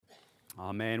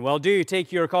Amen. Well, do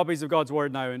take your copies of God's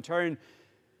Word now and turn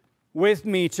with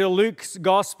me to Luke's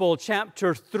Gospel,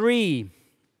 chapter 3.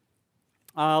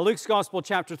 Luke's Gospel,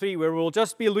 chapter 3, where we'll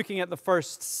just be looking at the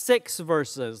first 6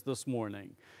 verses this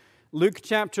morning. Luke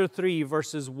chapter 3,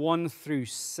 verses 1 through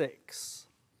 6.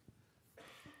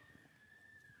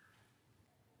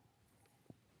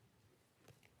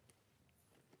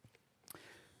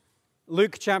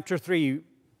 Luke chapter 3,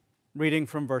 reading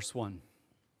from verse 1.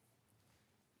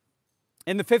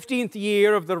 In the 15th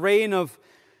year of the reign of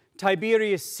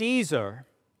Tiberius Caesar,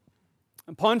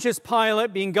 Pontius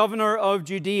Pilate being governor of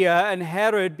Judea, and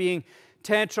Herod being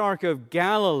tetrarch of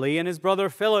Galilee, and his brother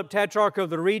Philip, tetrarch of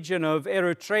the region of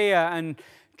Eritrea and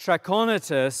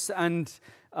Trachonitis, and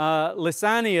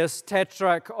Lysanias,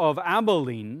 tetrarch of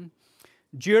Abilene,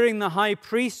 during the high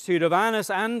priesthood of Annas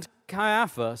and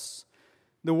Caiaphas,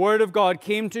 the word of God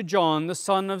came to John, the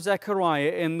son of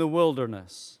Zechariah, in the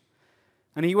wilderness.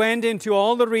 And he went into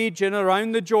all the region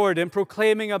around the Jordan,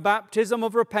 proclaiming a baptism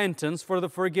of repentance for the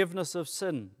forgiveness of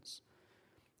sins.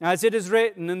 As it is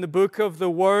written in the book of the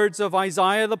words of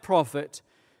Isaiah the prophet,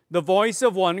 the voice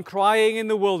of one crying in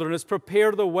the wilderness,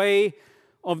 prepare the way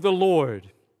of the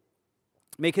Lord.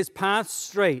 Make his path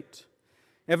straight.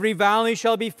 Every valley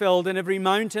shall be filled, and every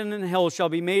mountain and hill shall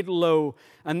be made low,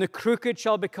 and the crooked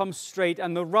shall become straight,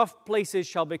 and the rough places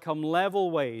shall become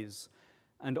level ways,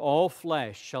 and all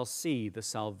flesh shall see the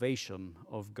salvation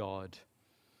of God.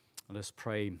 Let us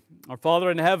pray. Our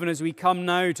Father in heaven, as we come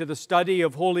now to the study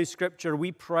of Holy Scripture,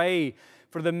 we pray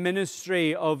for the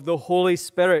ministry of the Holy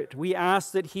Spirit. We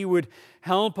ask that He would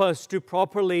help us to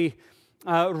properly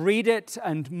read it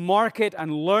and mark it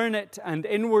and learn it and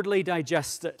inwardly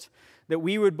digest it, that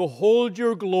we would behold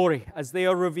Your glory as they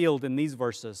are revealed in these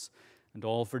verses, and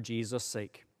all for Jesus'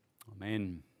 sake.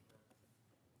 Amen.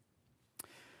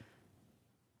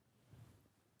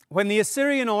 When the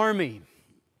Assyrian army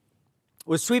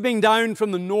was sweeping down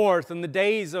from the north in the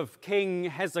days of King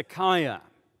Hezekiah,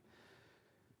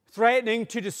 threatening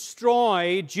to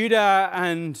destroy Judah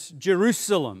and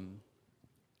Jerusalem,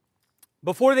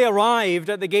 before they arrived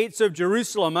at the gates of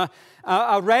Jerusalem,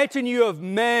 a retinue of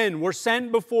men were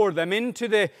sent before them into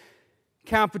the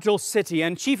capital city,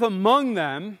 and chief among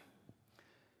them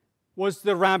was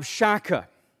the Rabshakeh.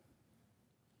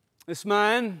 This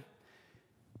man,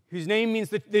 whose name means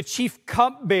the chief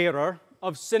cupbearer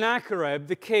of Sennacherib,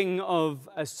 the king of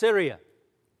Assyria.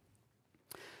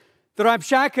 The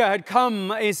Rabshakeh had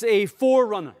come as a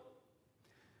forerunner,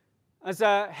 as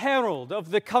a herald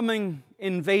of the coming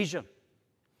invasion.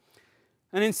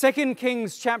 And in 2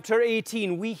 Kings chapter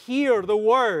 18, we hear the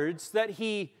words that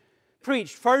he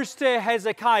preached, first to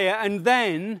Hezekiah and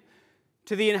then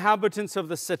to the inhabitants of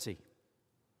the city.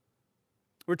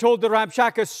 We're told the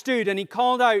Rabshakeh stood and he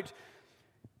called out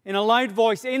in a loud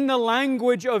voice, in the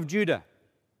language of Judah,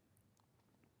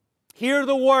 hear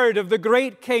the word of the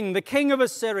great king, the king of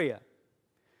Assyria.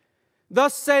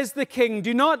 Thus says the king,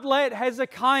 do not let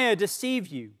Hezekiah deceive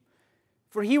you,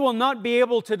 for he will not be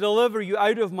able to deliver you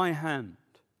out of my hand.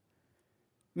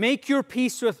 Make your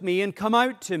peace with me and come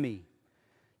out to me.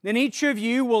 Then each of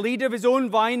you will eat of his own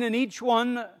vine, and each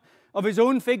one of his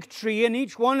own fig tree, and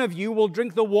each one of you will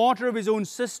drink the water of his own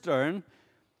cistern,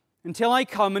 until I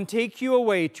come and take you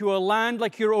away to a land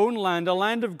like your own land, a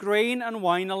land of grain and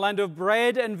wine, a land of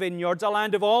bread and vineyards, a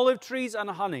land of olive trees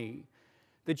and honey,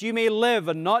 that you may live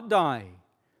and not die.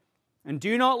 And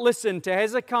do not listen to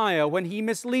Hezekiah when he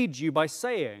misleads you by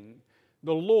saying,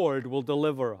 the Lord will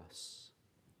deliver us.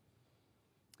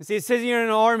 You see, the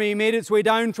Assyrian army made its way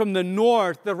down from the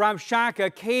north. The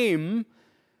Rabshakeh came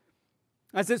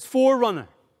as its forerunner.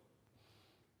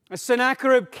 As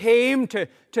Sennacherib came to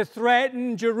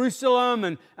threaten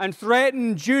Jerusalem and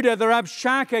threaten Judah, the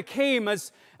Rabshakeh came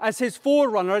as his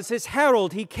forerunner, as his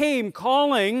herald. He came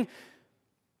calling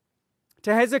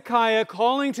to Hezekiah,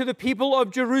 calling to the people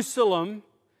of Jerusalem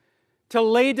to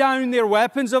lay down their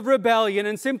weapons of rebellion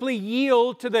and simply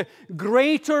yield to the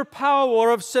greater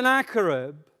power of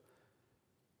Sennacherib.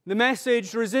 The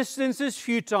message, resistance is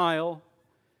futile,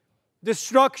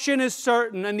 destruction is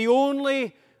certain, and the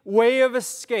only way of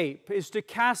escape is to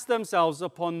cast themselves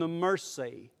upon the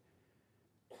mercy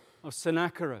of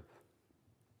Sennacherib.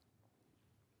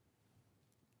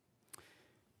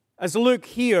 As Luke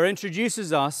here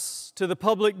introduces us to the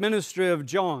public ministry of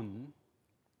John,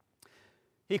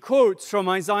 he quotes from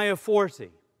Isaiah 40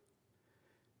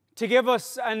 to give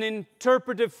us an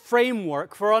interpretive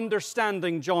framework for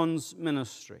understanding John's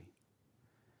ministry.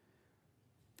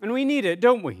 And we need it,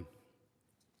 don't we?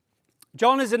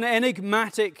 John is an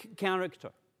enigmatic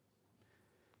character.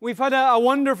 We've had a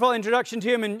wonderful introduction to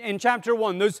him in chapter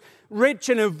 1, those rich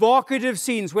and evocative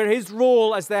scenes where his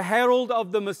role as the herald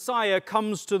of the Messiah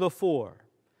comes to the fore.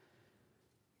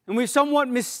 And we've somewhat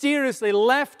mysteriously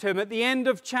left him at the end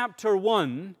of chapter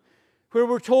 1, where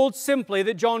we're told simply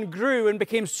that John grew and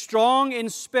became strong in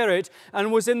spirit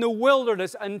and was in the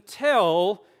wilderness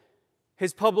until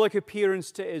his public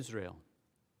appearance to Israel.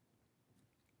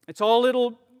 It's all a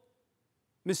little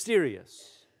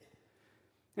mysterious.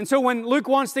 And so when Luke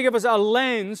wants to give us a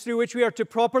lens through which we are to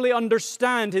properly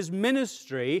understand his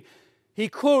ministry, he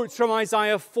quotes from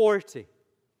Isaiah 40.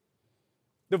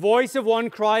 The voice of one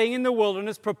crying in the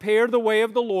wilderness, prepare the way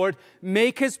of the Lord,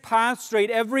 make his path straight.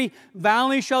 Every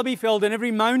valley shall be filled, and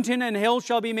every mountain and hill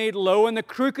shall be made low, and the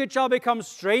crooked shall become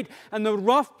straight, and the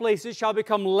rough places shall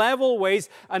become level ways,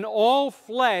 and all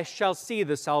flesh shall see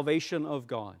the salvation of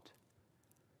God.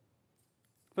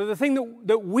 But the thing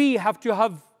that we have to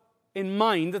have in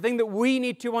mind, the thing that we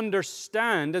need to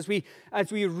understand as we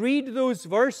read those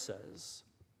verses,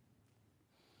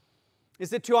 is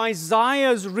that to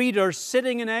Isaiah's readers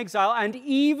sitting in exile, and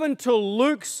even to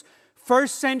Luke's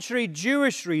first century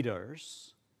Jewish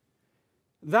readers,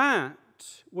 that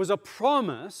was a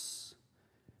promise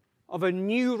of a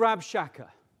new Rabshakeh.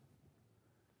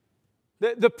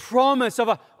 The promise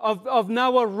of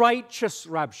now a righteous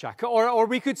Rabshakeh, or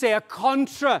we could say a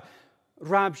contra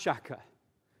Rabshakeh.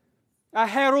 A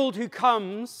herald who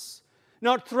comes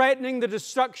not threatening the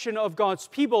destruction of God's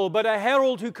people, but a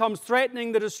herald who comes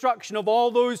threatening the destruction of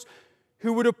all those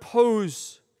who would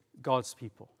oppose God's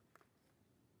people.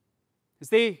 As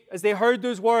they heard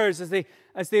those words,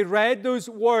 as they read those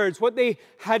words, what they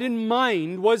had in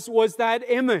mind was that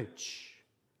image.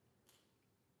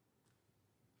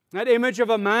 That image of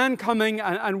a man coming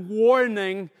and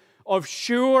warning of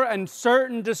sure and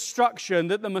certain destruction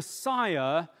that the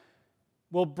Messiah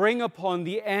will bring upon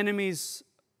the enemies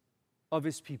of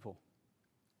his people.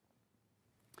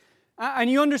 And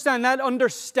you understand that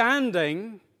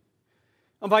understanding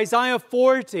of Isaiah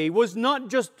 40 was not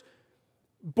just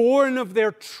born of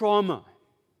their trauma.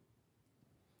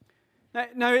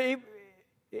 Now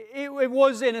it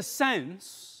was in a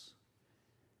sense,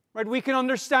 right? We can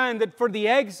understand that for the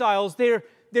exiles, there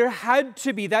had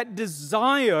to be that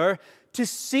desire to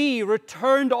see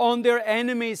returned on their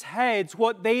enemies' heads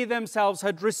what they themselves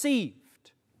had received.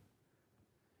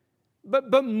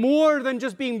 But more than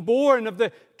just being born of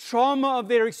the trauma of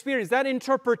their experience, that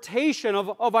interpretation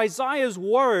of Isaiah's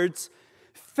words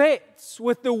fits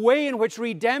with the way in which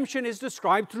redemption is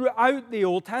described throughout the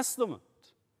Old Testament.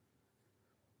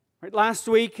 Right, last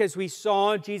week, as we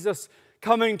saw Jesus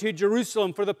coming to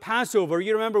Jerusalem for the Passover,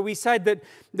 you remember we said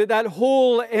that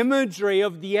whole imagery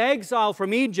of the exile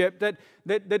from Egypt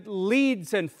that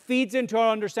leads and feeds into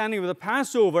our understanding of the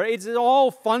Passover, it's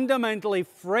all fundamentally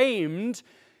framed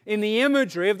in the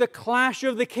imagery of the clash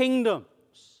of the kingdoms.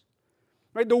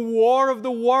 Right? The war of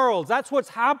the worlds. That's what's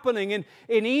happening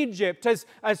in Egypt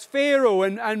as Pharaoh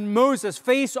and Moses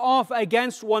face off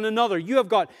against one another. You have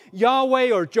got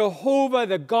Yahweh or Jehovah,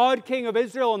 the God King of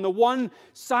Israel, on the one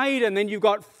side, and then you've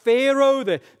got Pharaoh,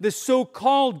 the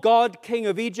so-called God King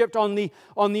of Egypt, on the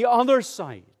other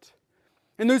side.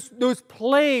 And those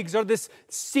plagues are this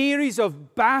series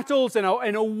of battles in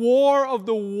a war of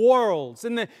the worlds,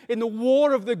 in the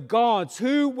war of the gods.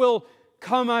 Who will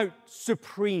come out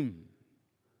supreme?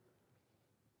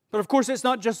 But of course, it's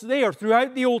not just there.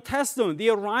 Throughout the Old Testament, the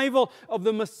arrival of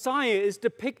the Messiah is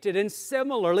depicted in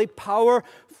similarly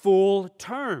powerful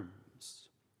terms.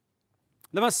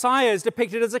 The Messiah is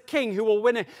depicted as a king who will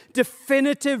win a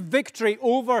definitive victory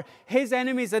over his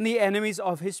enemies and the enemies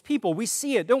of his people. We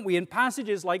see it, don't we, in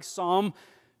passages like Psalm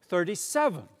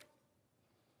 37.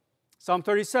 Psalm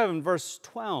 37, verse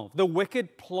 12. The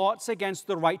wicked plots against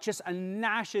the righteous and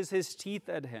gnashes his teeth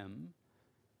at him.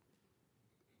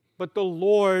 But the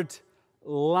Lord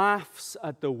laughs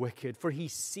at the wicked, for he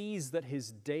sees that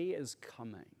his day is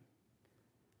coming.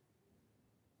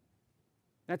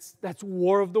 That's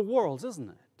war of the worlds, isn't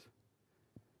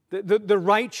it? The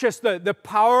righteous, the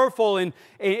powerful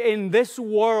in this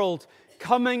world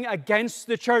coming against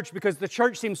the church because the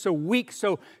church seems so weak,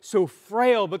 so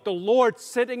frail, but the Lord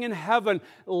sitting in heaven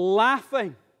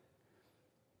laughing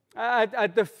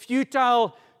at the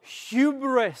futile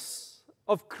hubris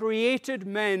of created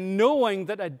men, knowing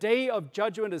that a day of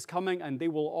judgment is coming and they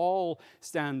will all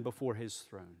stand before his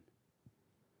throne.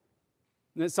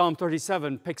 And Psalm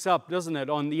 37 picks up, doesn't it,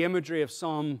 on the imagery of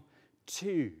Psalm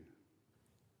 2.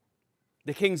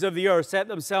 The kings of the earth set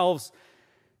themselves,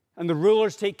 and the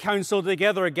rulers take counsel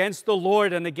together against the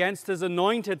Lord and against his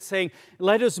anointed, saying,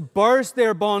 let us burst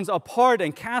their bonds apart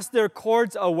and cast their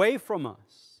cords away from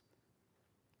us.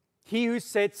 He who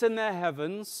sits in the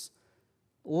heavens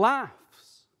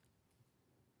laughs.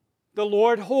 The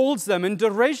Lord holds them in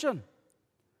derision.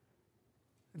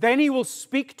 Then He will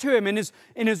speak to him in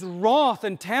his wrath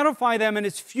and terrify them in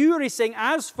His fury, saying,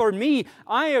 as for me,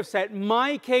 I have set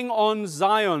my King on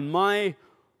Zion, my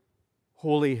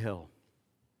holy hill.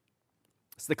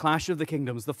 It's the clash of the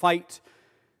kingdoms, the fight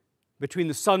between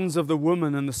the sons of the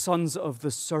woman and the sons of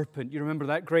the serpent. You remember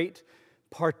that great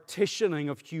partitioning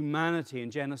of humanity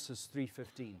in Genesis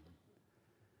 3:15.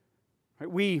 Right?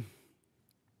 We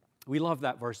love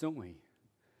that verse, don't we?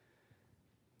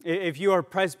 If you are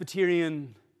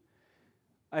Presbyterian,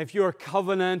 if you are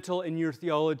covenantal in your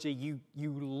theology,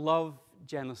 you love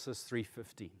Genesis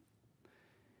 3:15.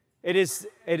 It is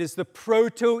the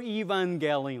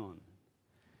proto-evangelion,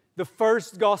 the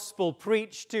first gospel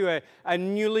preached to a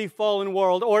newly fallen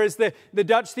world, or as the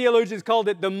Dutch theologians called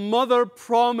it, the mother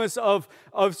promise of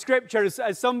Scriptures.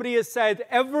 As somebody has said,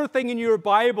 everything in your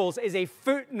Bibles is a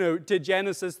footnote to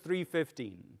Genesis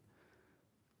 3:15.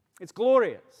 It's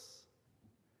glorious.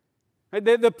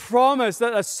 The promise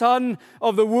that a son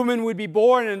of the woman would be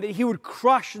born and that he would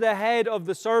crush the head of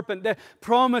the serpent. The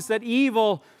promise that the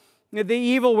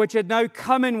evil which had now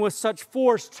come in with such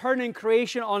force, turning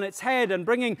creation on its head and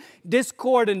bringing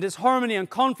discord and disharmony and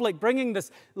conflict, bringing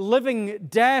this living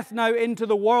death now into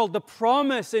the world. The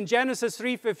promise in Genesis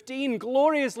 3:15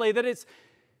 gloriously that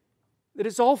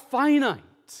it's all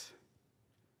finite.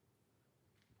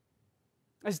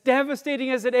 As devastating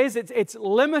as it is, it's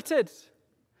limited.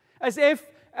 As if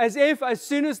as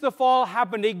soon as the fall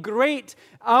happened, a great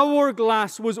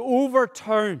hourglass was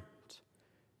overturned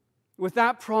with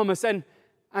that promise. And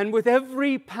with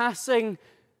every passing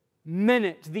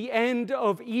minute, the end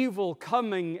of evil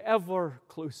coming ever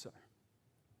closer.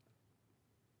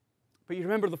 But you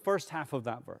remember the first half of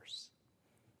that verse.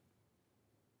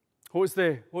 What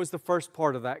was the first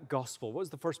part of that gospel? What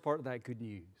was the first part of that good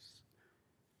news?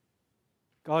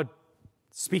 God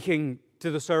speaking to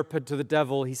the serpent, to the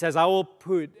devil, He says, I will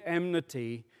put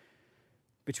enmity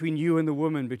between you and the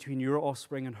woman, between your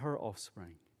offspring and her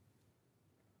offspring.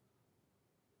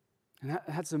 And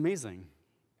that's amazing.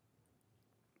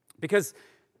 Because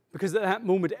at that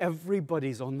moment,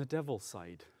 everybody's on the devil's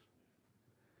side.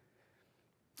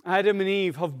 Adam and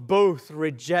Eve have both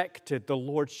rejected the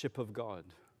lordship of God.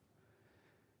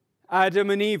 Adam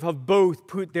and Eve have both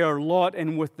put their lot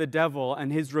in with the devil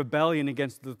and his rebellion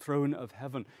against the throne of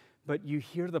heaven. But you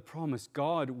hear the promise,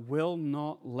 God will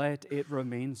not let it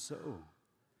remain so.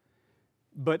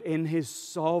 But in His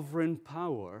sovereign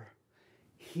power,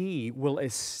 He will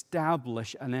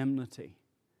establish an enmity.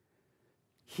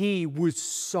 He would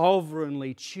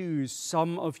sovereignly choose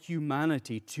some of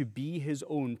humanity to be His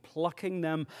own, plucking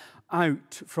them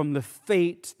out from the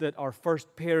fate that our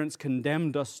first parents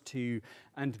condemned us to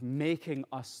and making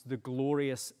us the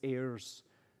glorious heirs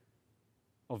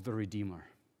of the Redeemer.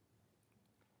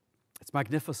 It's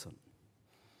magnificent.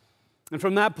 And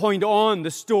from that point on, the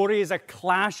story is a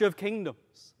clash of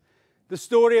kingdoms. The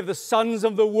story of the sons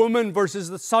of the woman versus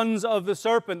the sons of the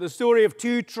serpent. The story of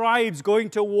two tribes going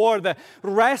to war. The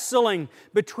wrestling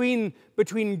between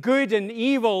good and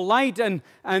evil, light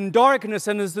and darkness.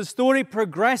 And as the story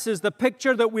progresses, the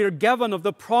picture that we're given of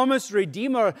the promised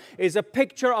Redeemer is a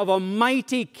picture of a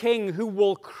mighty king who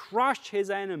will crush his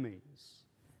enemies.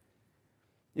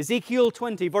 Ezekiel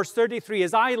 20, verse 33,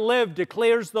 as I live,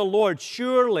 declares the Lord,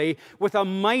 surely with a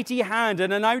mighty hand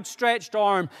and an outstretched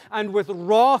arm and with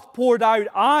wrath poured out,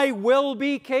 I will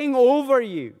be king over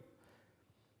you.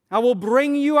 I will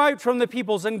bring you out from the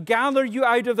peoples and gather you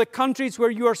out of the countries where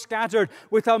you are scattered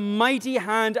with a mighty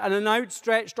hand and an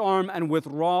outstretched arm and with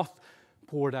wrath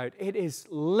poured out. It is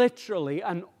literally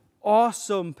an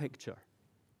awesome picture.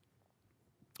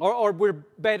 Or we're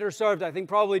better served, I think,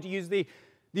 probably to use the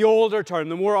older term,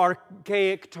 the more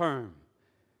archaic term.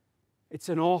 It's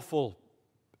an awful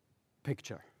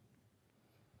picture,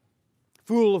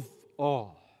 full of awe.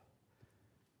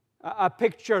 A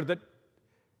picture that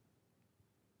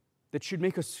should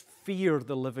make us fear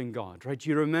the living God, right?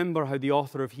 You remember how the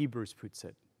author of Hebrews puts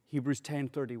it. Hebrews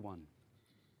 10:31.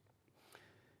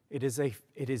 It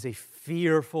is a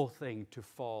fearful thing to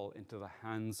fall into the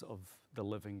hands of the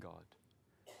living God.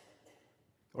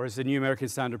 Or as the New American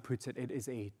Standard puts it, it is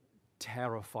a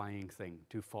terrifying thing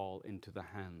to fall into the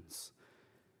hands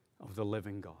of the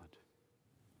living God.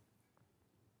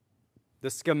 The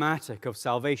schematic of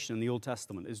salvation in the Old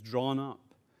Testament is drawn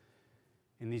up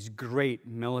in these great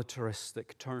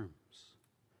militaristic terms.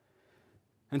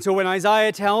 And so when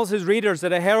Isaiah tells his readers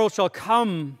that a herald shall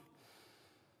come,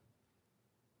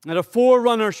 that a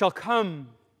forerunner shall come,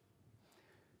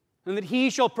 and that he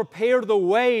shall prepare the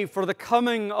way for the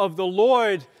coming of the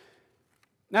Lord,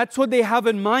 That's what they have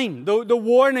in mind. The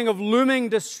warning of looming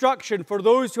destruction for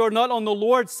those who are not on the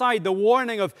Lord's side. The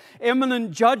warning of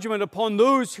imminent judgment upon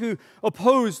those who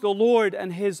oppose the Lord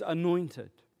and His anointed.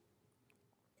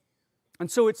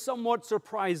 And so it's somewhat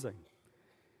surprising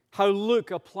how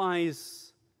Luke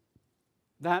applies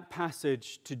that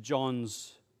passage to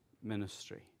John's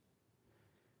ministry.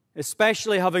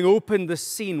 Especially having opened the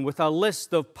scene with a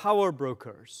list of power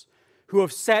brokers who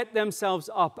have set themselves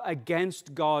up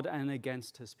against God and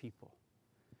against His people.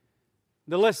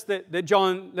 The list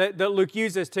that Luke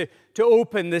uses to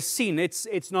open this scene,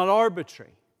 it's not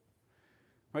arbitrary.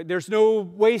 Right? There's no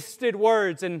wasted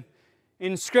words in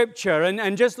Scripture.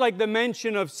 And just like the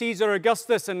mention of Caesar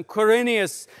Augustus and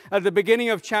Quirinius at the beginning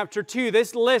of chapter 2,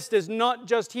 this list is not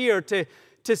just here to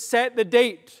set the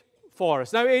date for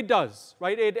us. Now it does,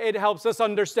 right? It helps us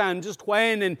understand just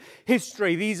when in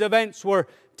history these events were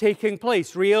taking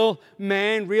place. Real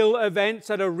men, real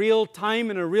events at a real time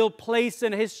in a real place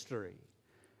in history.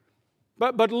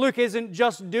 But Luke isn't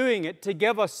just doing it to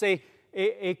give us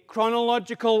a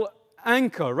chronological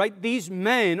anchor, right? These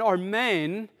men are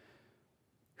men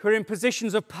who are in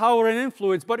positions of power and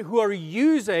influence, but who are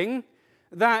using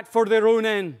that for their own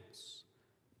ends.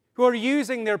 Who are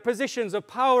using their positions of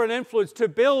power and influence to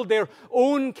build their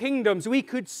own kingdoms. We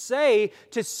could say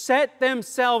to set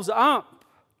themselves up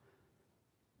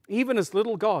even as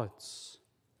little gods.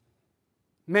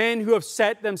 Men who have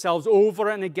set themselves over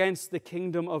and against the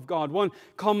kingdom of God. One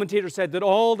commentator said that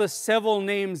all the civil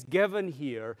names given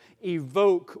here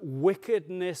evoke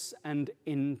wickedness and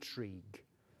intrigue.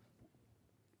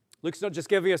 Luke's not just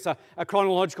giving us a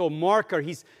chronological marker.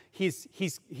 He's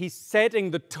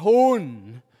setting the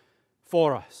tone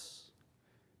for us.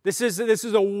 This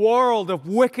is a world of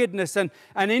wickedness and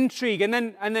intrigue. And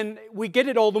then we get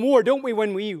it all the more, don't we,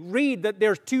 when we read that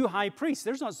there's two high priests.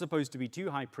 There's not supposed to be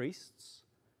two high priests.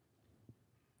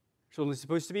 There's only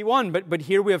supposed to be one. But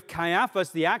here we have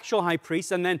Caiaphas, the actual high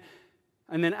priest, and then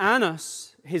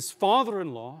Annas, his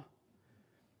father-in-law,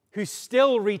 who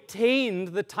still retained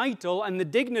the title and the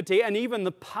dignity and even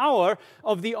the power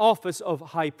of the office of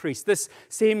high priest. This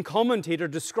same commentator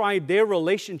described their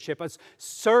relationship as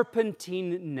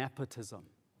serpentine nepotism.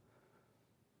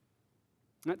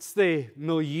 That's the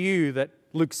milieu that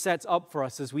Luke sets up for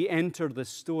us as we enter this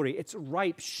story. It's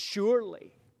ripe,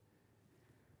 surely,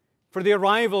 for the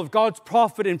arrival of God's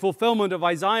prophet in fulfillment of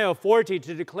Isaiah 40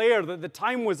 to declare that the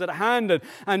time was at hand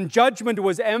and judgment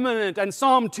was imminent and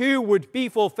Psalm 2 would be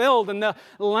fulfilled and the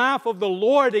laugh of the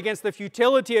Lord against the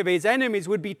futility of His enemies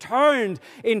would be turned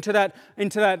into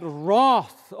that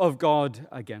wrath of God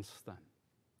against them.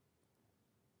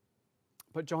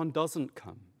 But John doesn't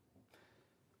come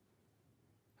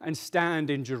and stand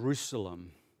in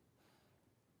Jerusalem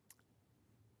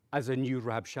as a new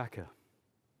Rabshakeh.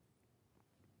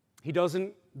 He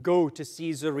doesn't go to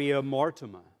Caesarea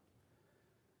Maritima,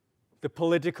 the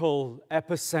political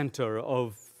epicenter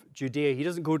of Judea. He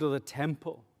doesn't go to the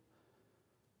temple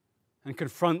and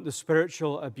confront the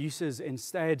spiritual abuses.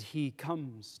 Instead, he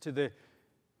comes to the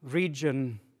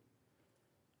region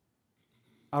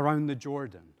around the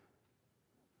Jordan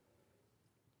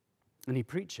and he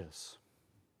preaches.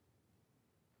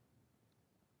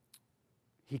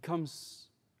 He comes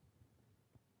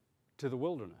to the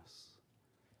wilderness.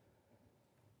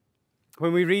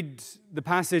 When we read the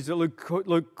passage that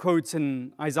Luke quotes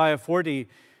in Isaiah 40,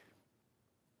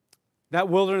 that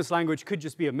wilderness language could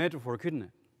just be a metaphor, couldn't it?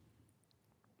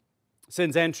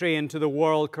 Sin's entry into the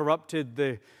world corrupted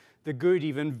the good,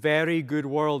 even very good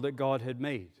world that God had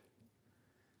made.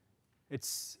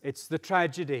 It's the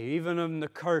tragedy, even in the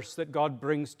curse that God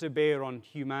brings to bear on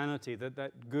humanity,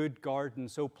 that good garden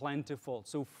so plentiful,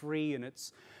 so free in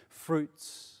its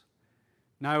fruits,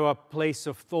 now a place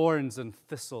of thorns and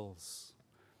thistles.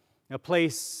 A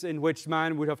place in which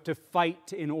man would have to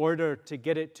fight in order to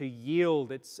get it to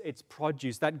yield its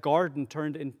produce. That garden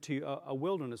turned into a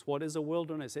wilderness. What is a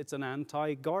wilderness? It's an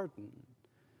anti-garden.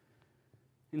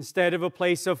 Instead of a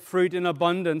place of fruit in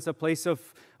abundance, a place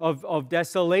of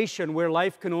desolation where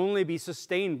life can only be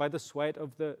sustained by the sweat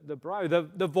of the brow.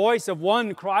 The voice of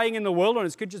one crying in the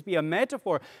wilderness could just be a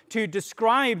metaphor to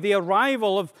describe the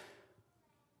arrival of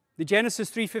the Genesis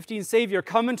 3:15 Savior.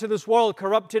 Come into this world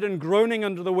corrupted and groaning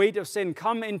under the weight of sin.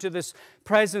 Come into this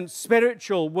present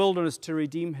spiritual wilderness to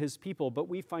redeem His people. But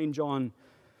we find John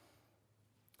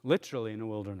literally in a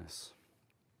wilderness.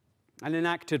 An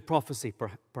enacted prophecy,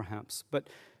 perhaps. But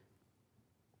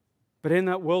in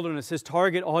that wilderness, his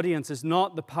target audience is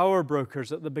not the power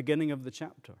brokers at the beginning of the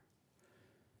chapter.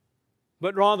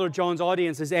 But rather, John's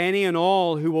audience is any and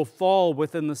all who will fall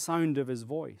within the sound of his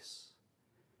voice.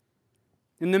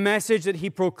 And the message that he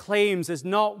proclaims is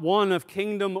not one of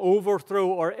kingdom overthrow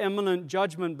or imminent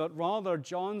judgment, but rather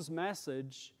John's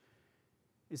message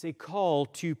is a call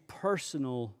to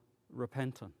personal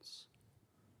repentance.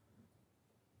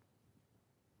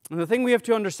 And the thing we have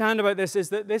to understand about this is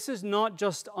that this is not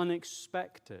just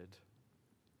unexpected.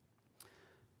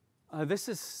 This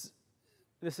is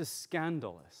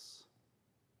scandalous.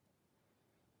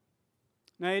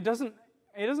 Now, it doesn't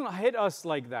hit us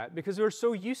like that because we're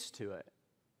so used to it.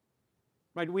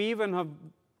 Right? We even have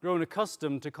grown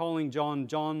accustomed to calling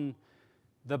John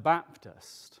the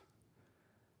Baptist,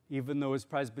 even though as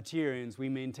Presbyterians we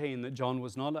maintain that John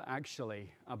was not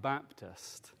actually a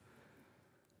Baptist.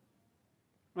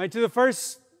 Right? To the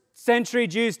first century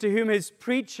Jews to whom he was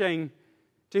preaching,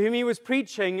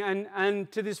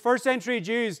 and to these first century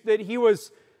Jews that he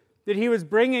was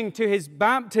bringing to his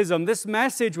baptism, this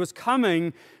message was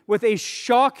coming with a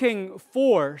shocking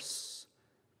force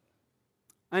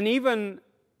and even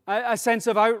a sense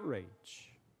of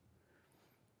outrage.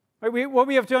 Right? What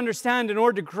we have to understand in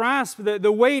order to grasp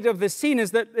the weight of this scene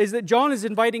is that John is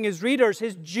inviting his readers,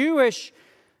 his Jewish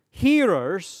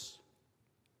hearers,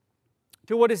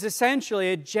 to what is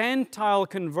essentially a Gentile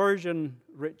conversion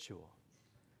ritual.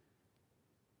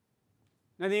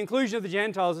 Now, the inclusion of the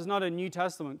Gentiles is not a New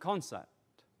Testament concept.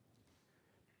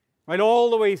 Right, all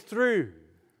the way through,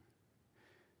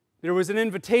 there was an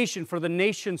invitation for the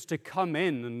nations to come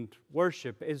in and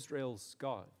worship Israel's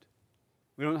God.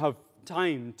 We don't have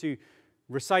time to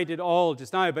recite it all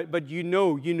just now, but you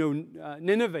know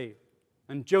Nineveh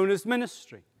and Jonah's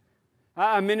ministry.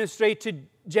 A ministry to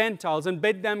Gentiles and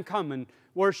bid them come and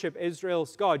worship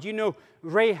Israel's God. You know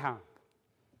Rahab,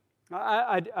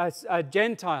 a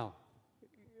Gentile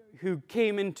who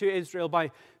came into Israel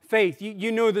by faith.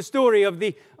 You know the story of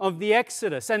the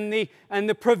Exodus and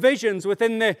the provisions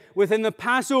within the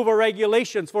Passover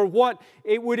regulations for what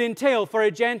it would entail for a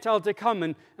Gentile to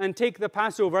come and take the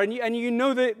Passover. And you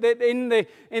know that in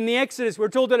the Exodus we're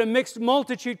told that a mixed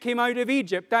multitude came out of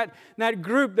Egypt. That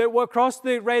group that crossed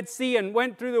the Red Sea and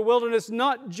went through the wilderness,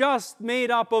 not just made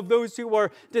up of those who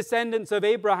were descendants of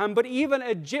Abraham, but even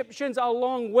Egyptians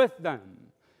along with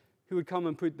them who would come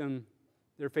and put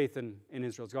their faith in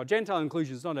Israel's God. Gentile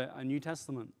inclusion is not a New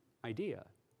Testament idea.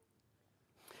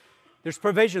 There's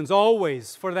provisions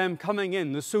always for them coming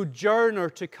in, the sojourner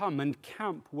to come and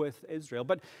camp with Israel.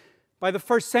 But by the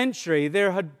first century,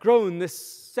 there had grown this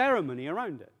ceremony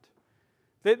around it.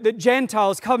 The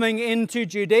Gentiles coming into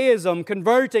Judaism,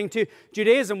 converting to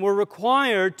Judaism, were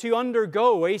required to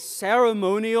undergo a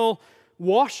ceremonial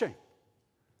washing,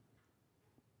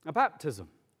 a baptism,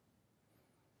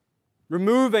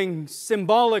 removing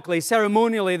symbolically,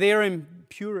 ceremonially, their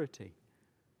impurity.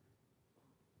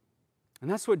 And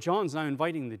that's what John's now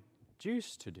inviting the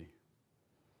Jews to do.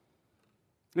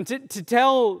 And to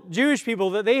tell Jewish people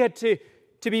that they had to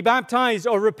be baptized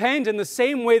or repent in the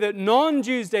same way that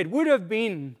non-Jews did would have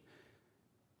been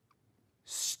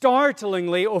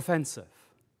startlingly offensive.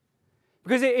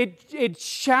 Because it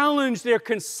challenged their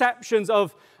conceptions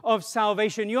of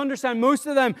salvation. You understand, most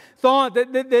of them thought that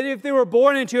if they were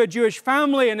born into a Jewish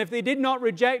family and if they did not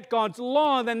reject God's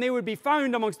law, then they would be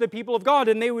found amongst the people of God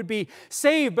and they would be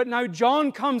saved. But now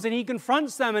John comes and he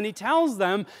confronts them and he tells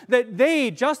them that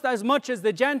they, just as much as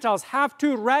the Gentiles, have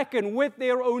to reckon with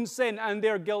their own sin and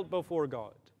their guilt before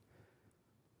God.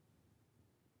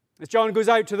 As John goes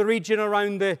out to the region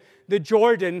around the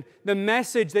Jordan, the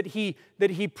message that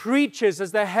he preaches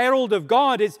as the herald of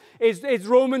God is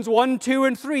Romans 1, 2,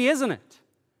 and 3, isn't it?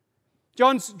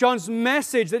 John's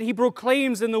message that he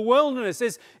proclaims in the wilderness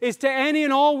is to any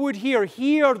and all would hear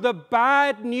the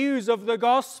bad news of the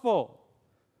gospel.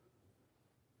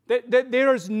 That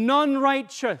there is none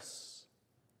righteous,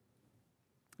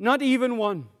 not even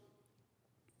one.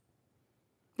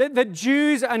 That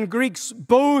Jews and Greeks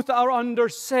both are under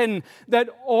sin, that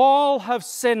all have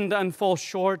sinned and fall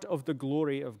short of the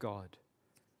glory of God.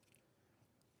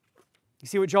 You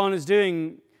see what John is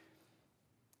doing,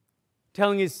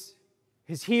 telling his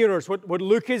hearers, what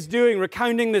Luke is doing,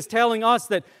 recounting this, telling us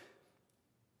that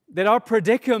our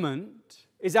predicament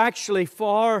is actually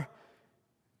far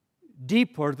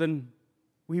deeper than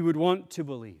we would want to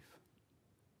believe.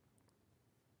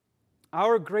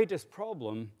 Our greatest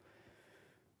problem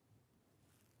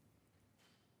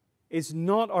is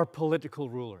not our political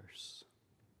rulers.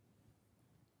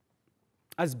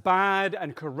 As bad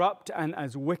and corrupt and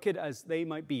as wicked as they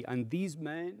might be, and these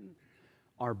men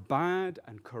are bad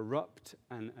and corrupt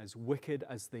and as wicked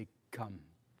as they come.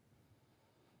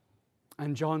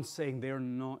 And John's saying they're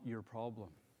not your problem.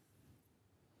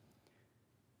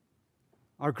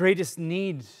 Our greatest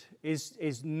need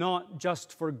is not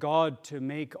just for God to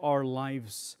make our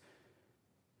lives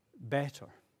better.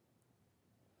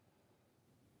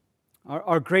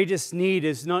 Our greatest need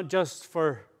is not just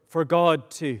for God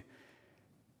to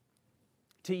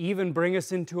even bring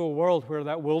us into a world where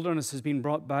that wilderness has been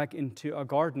brought back into a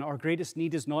garden. Our greatest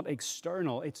need is not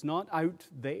external. It's not out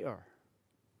there.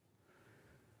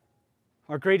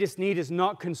 Our greatest need is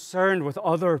not concerned with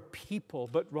other people,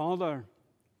 but rather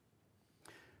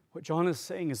what John is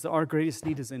saying is that our greatest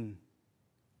need is in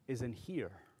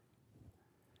here.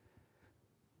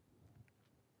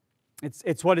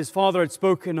 It's what his father had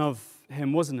spoken of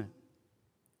him, wasn't it?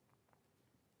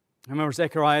 I remember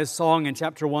Zechariah's song in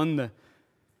chapter 1, the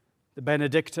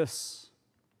Benedictus,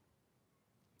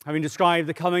 having described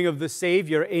the coming of the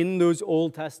Savior in those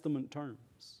Old Testament terms.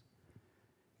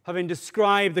 Having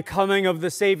described the coming of the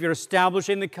Savior,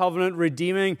 establishing the covenant,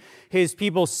 redeeming His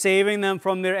people, saving them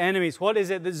from their enemies. What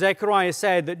is it that Zechariah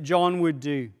said that John would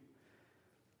do?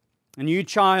 A new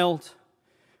child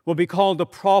will be called the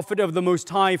prophet of the Most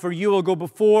High, for you will go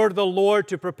before the Lord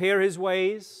to prepare His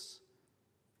ways,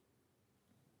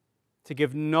 to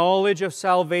give knowledge of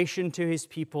salvation to His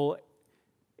people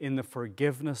in the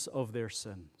forgiveness of their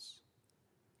sins.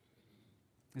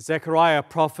 Zechariah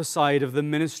prophesied of the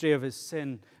ministry of his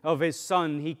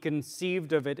Son. He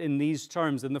conceived of it in these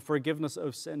terms, in the forgiveness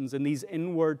of sins, in these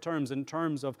inward terms, in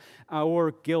terms of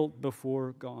our guilt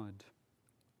before God.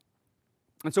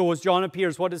 And so as John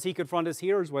appears, what does he confront his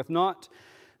hearers with? Not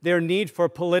their need for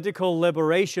political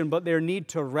liberation, but their need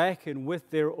to reckon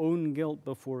with their own guilt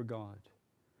before God.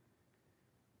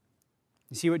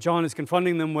 You see what John is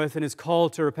confronting them with in his call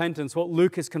to repentance. What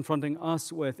Luke is confronting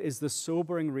us with is the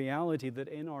sobering reality that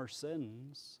in our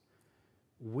sins,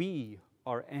 we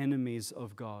are enemies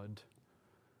of God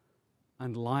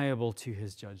and liable to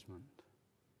His judgment.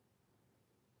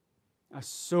 A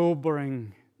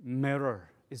sobering mirror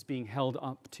is being held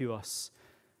up to us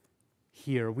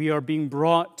here. We are being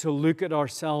brought to look at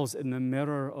ourselves in the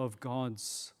mirror of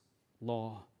God's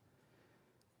law.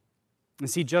 And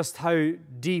see just how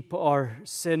deep our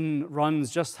sin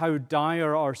runs, just how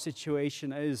dire our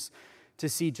situation is, to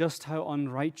see just how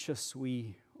unrighteous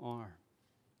we are.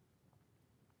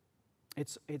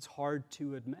 It's hard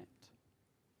to admit.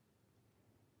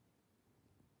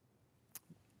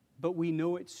 But we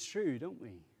know it's true, don't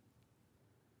we?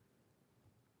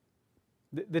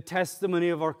 The testimony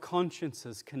of our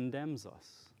consciences condemns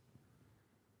us.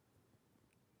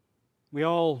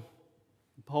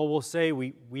 Paul will say,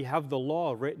 we have the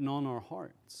law written on our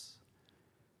hearts.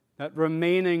 That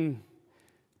remaining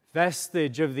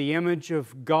vestige of the image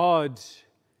of God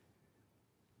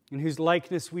in whose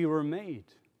likeness we were made.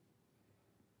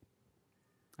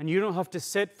 And you don't have to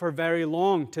sit for very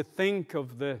long to think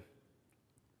of the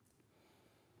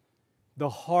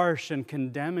harsh and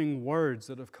condemning words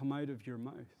that have come out of your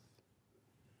mouth.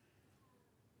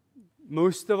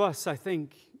 Most of us, I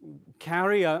think,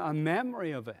 carry a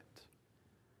memory of it.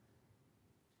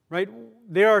 Right?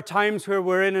 There are times where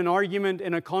we're in an argument,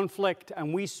 in a conflict,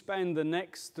 and we spend the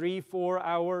next 3-4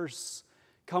 hours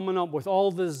coming up with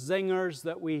all the zingers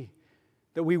that we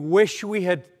wish we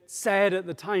had said at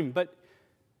the time. But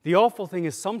the awful thing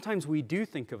is sometimes we do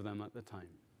think of them at the time.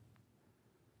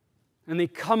 And they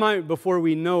come out before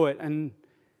we know it, and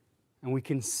we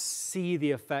can see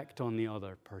the effect on the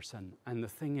other person. And the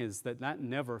thing is that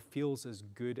never feels as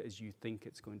good as you think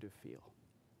it's going to feel.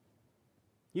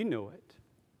 You know it.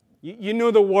 You know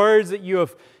the words that you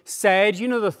have said. You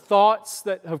know the thoughts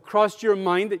that have crossed your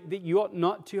mind that you ought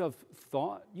not to have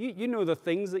thought. You know the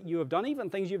things that you have done, even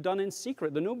things you've done in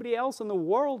secret that nobody else in the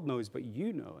world knows, but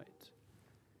you know it.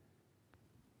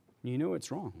 You know it's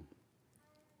wrong.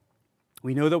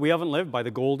 We know that we haven't lived by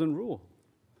the golden rule.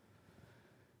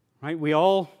 Right? We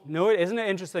all know it. Isn't it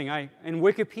interesting? In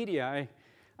Wikipedia,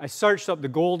 I searched up the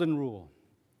golden rule.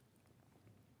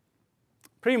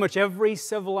 Pretty much every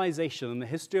civilization in the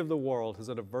history of the world has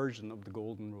had a version of the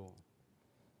golden rule.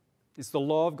 It's the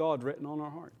law of God written on our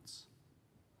hearts.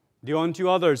 Do unto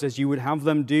others as you would have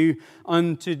them do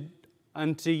unto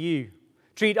you.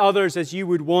 Treat others as you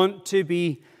would want to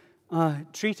be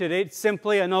treated. It's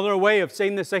simply another way of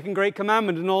saying the second great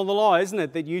commandment in all the law, isn't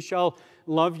it? That you shall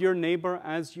love your neighbor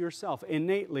as yourself.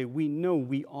 Innately, we know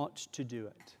we ought to do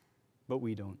it, but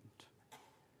we don't.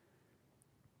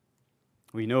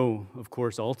 We know, of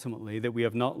course, ultimately, that we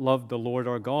have not loved the Lord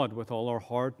our God with all our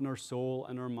heart and our soul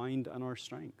and our mind and our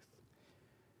strength.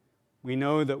 We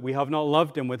know that we have not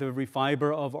loved Him with every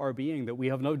fiber of our being, that we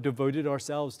have not devoted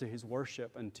ourselves to His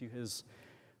worship and to His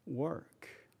work.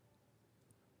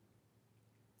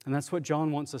 And that's what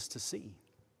John wants us to see.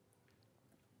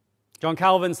 John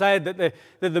Calvin said that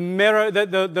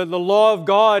the law of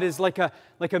God is like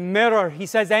a mirror. He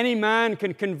says any man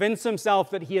can convince himself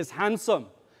that he is handsome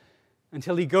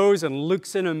until he goes and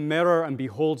looks in a mirror and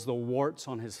beholds the warts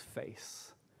on his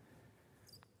face.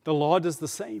 The law does the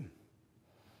same.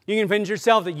 You can convince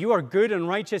yourself that you are good and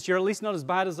righteous, you're at least not as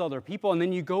bad as other people, and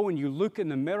then you go and you look in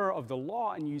the mirror of the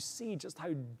law and you see just how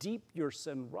deep your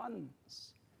sin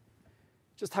runs.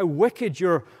 Just how wicked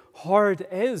your heart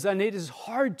is, and it is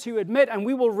hard to admit, and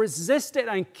we will resist it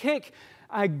and kick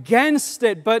against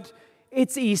it, but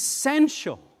it's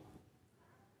essential.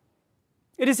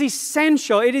 It is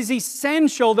essential. It is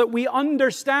essential that we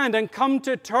understand and come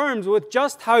to terms with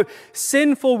just how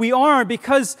sinful we are,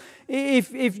 because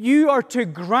if you are to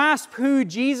grasp who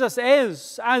Jesus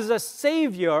is as a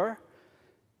Savior,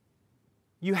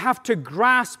 you have to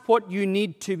grasp what you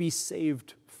need to be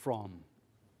saved from.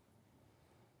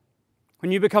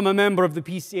 When you become a member of the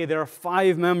PCA, there are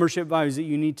 5 membership vows that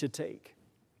you need to take.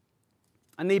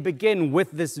 And they begin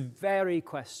with this very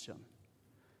question.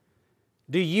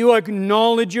 Do you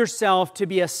acknowledge yourself to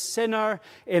be a sinner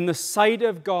in the sight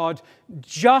of God,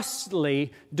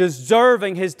 justly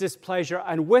deserving His displeasure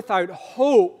and without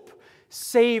hope,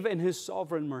 save in His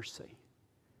sovereign mercy?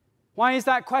 Why is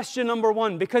that question number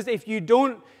 1? Because if you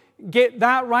don't get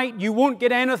that right, you won't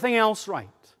get anything else right.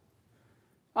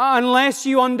 Unless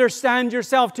you understand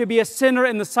yourself to be a sinner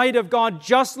in the sight of God,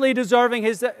 justly deserving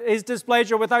His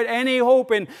displeasure without any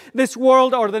hope in this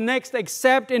world or the next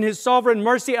except in His sovereign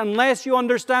mercy, unless you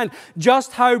understand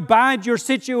just how bad your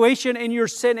situation in your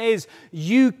sin is,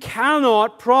 you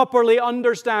cannot properly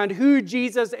understand who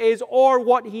Jesus is or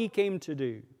what He came to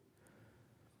do.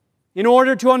 In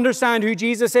order to understand who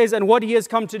Jesus is and what He has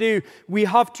come to do, we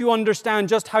have to understand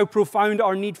just how profound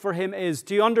our need for Him is,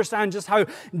 to understand just how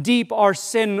deep our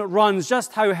sin runs,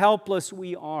 just how helpless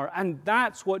we are. And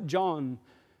that's what John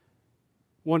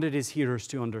wanted his hearers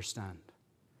to understand.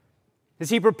 As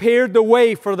he prepared the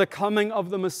way for the coming of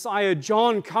the Messiah,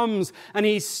 John comes and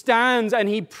he stands and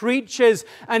he preaches,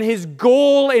 and his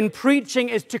goal in preaching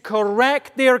is to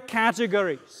correct their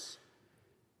categories,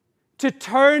 to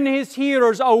turn his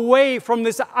hearers away from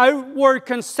this outward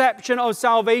conception of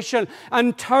salvation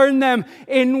and turn them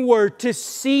inward to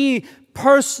see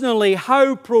personally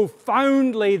how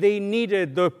profoundly they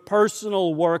needed the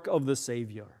personal work of the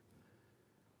Savior.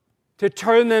 To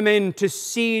turn them in to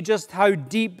see just how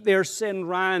deep their sin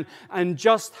ran and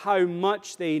just how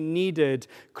much they needed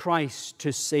Christ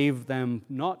to save them,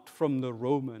 not from the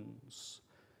Romans,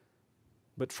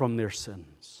 but from their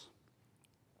sins.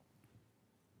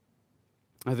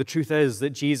 Now, the truth is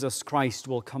that Jesus Christ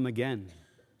will come again.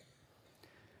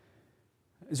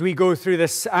 As we go through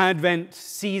this Advent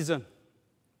season,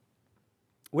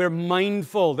 we're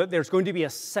mindful that there's going to be a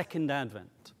second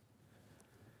Advent.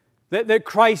 That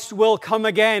Christ will come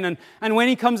again, and when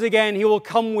He comes again, He will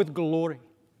come with glory.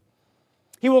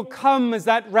 He will come as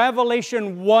that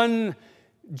Revelation 1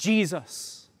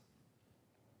 Jesus,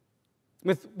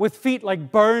 with feet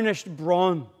like burnished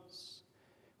bronze,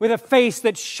 with a face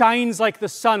that shines like the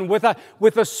sun, with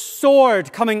a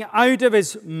sword coming out of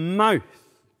His mouth.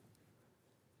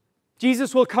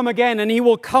 Jesus will come again, and He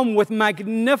will come with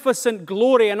magnificent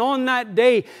glory. And on that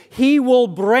day, He will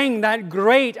bring that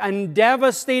great and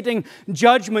devastating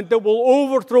judgment that will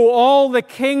overthrow all the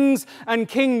kings and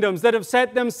kingdoms that have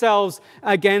set themselves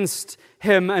against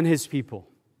Him and His people.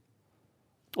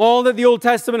 All that the Old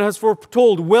Testament has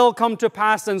foretold will come to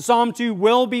pass, and Psalm 2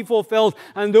 will be fulfilled,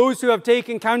 and those who have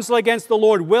taken counsel against the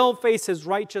Lord will face His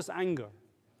righteous anger.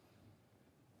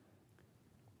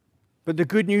 But the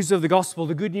good news of the gospel,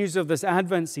 the good news of this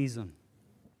Advent season,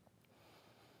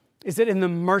 is that in the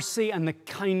mercy and the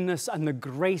kindness and the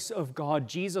grace of God,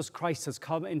 Jesus Christ has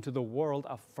come into the world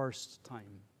a first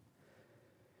time.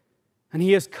 And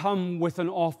He has come with an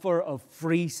offer of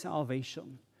free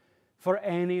salvation for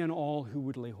any and all who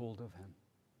would lay hold of Him.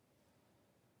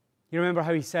 You remember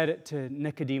how He said it to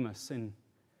Nicodemus in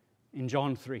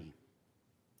John 3.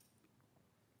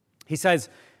 He says,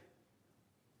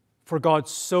 "For God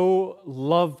so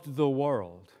loved the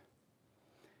world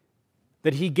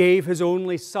that He gave His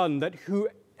only Son, that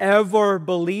whoever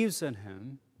believes in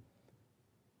Him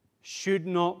should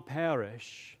not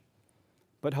perish,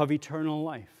 but have eternal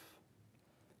life.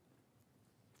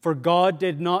 For God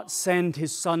did not send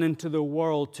His Son into the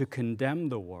world to condemn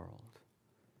the world,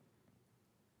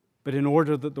 but in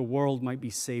order that the world might be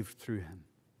saved through Him."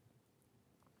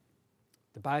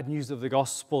 The bad news of the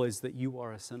gospel is that you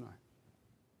are a sinner,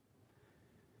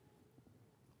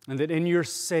 and that in your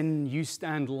sin you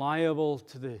stand liable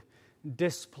to the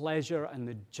displeasure and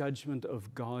the judgment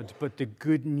of God. But the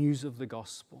good news of the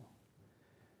gospel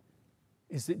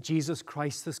is that Jesus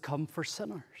Christ has come for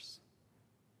sinners.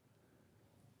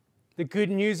 The good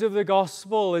news of the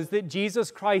gospel is that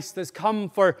Jesus Christ has come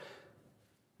for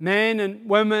men and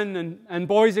women and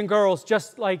boys and girls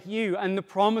just like you. And the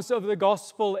promise of the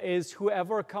gospel is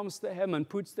whoever comes to Him and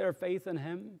puts their faith in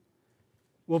Him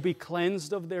will be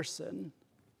cleansed of their sin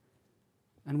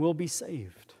and will be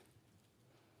saved.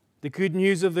 The good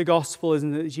news of the gospel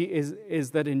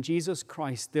is that in Jesus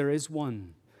Christ there is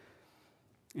one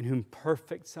in whom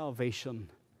perfect salvation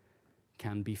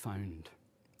can be found.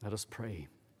 Let us pray.